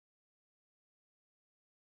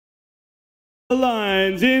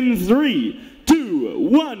Lines in 3, 2,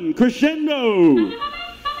 1, crescendo.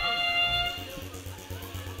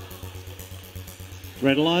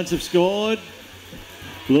 Red Alliance have scored.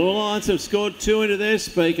 Blue Alliance have scored 2 into their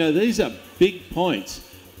speaker. These are big points.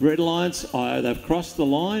 Red Alliance, they've crossed the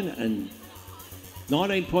line and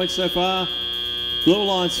 19 points so far. Blue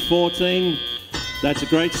Alliance 14. That's a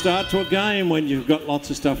great start to a game when you've got lots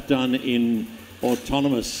of stuff done in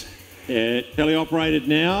autonomous. Teleoperated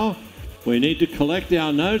now. We need to collect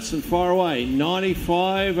our notes and fire away.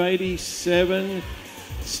 95, 87,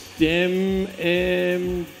 STEM,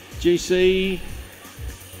 GC.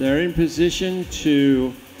 They're in position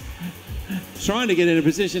to, trying to get in a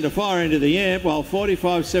position to fire into the amp, while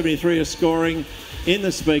 45.73 are scoring in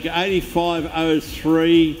the speaker.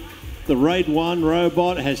 85.03, the Raid 1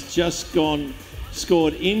 robot has just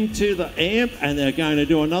scored into the amp, and they're going to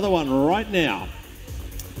do another one right now.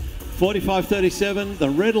 45.37, the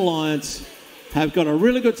Red Alliance have got a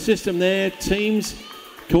really good system there. Teams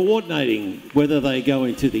coordinating whether they go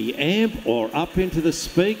into the amp or up into the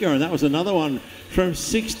speaker, and that was another one from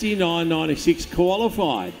 69.96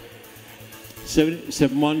 qualified.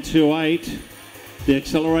 7128, the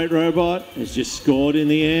Accelerate robot has just scored in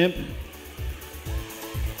the amp.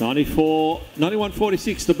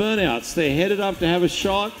 91.46, the Burnouts, they're headed up to have a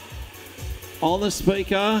shot on the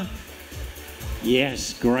speaker.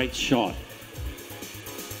 Yes, great shot.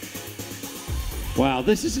 Wow,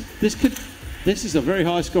 this is a very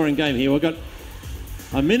high scoring game here. We've got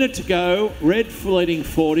a minute to go. Red leading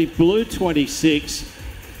 40, blue 26.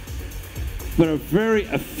 But a very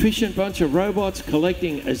efficient bunch of robots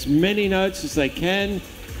collecting as many notes as they can.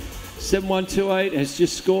 7128 has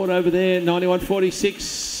just scored over there.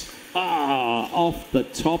 91.46. Off the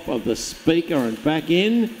top of the speaker and back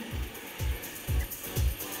in.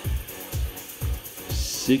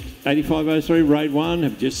 85.03, Raid 1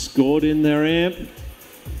 have just scored in their amp.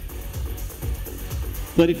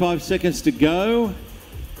 35 seconds to go.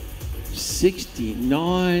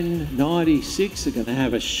 69.96 are going to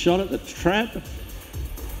have a shot at the trap.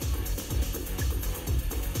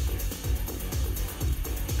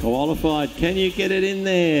 Qualified, can you get it in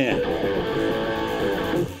there?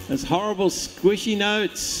 Those horrible squishy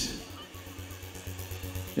notes.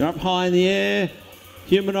 You're up high in the air.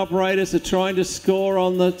 Human operators are trying to score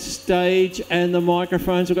on the stage and the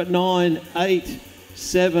microphones. We've got 9, 8,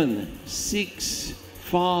 7, 6,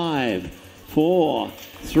 5, 4,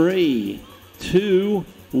 3, 2,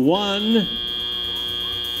 1.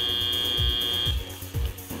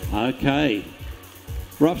 Okay.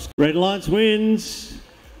 Red Alliance wins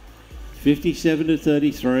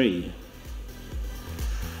 57-33.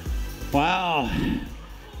 Wow.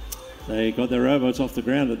 They got their robots off the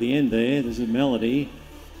ground at the end there. There's a melody.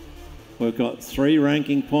 We've got 3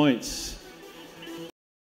 ranking points.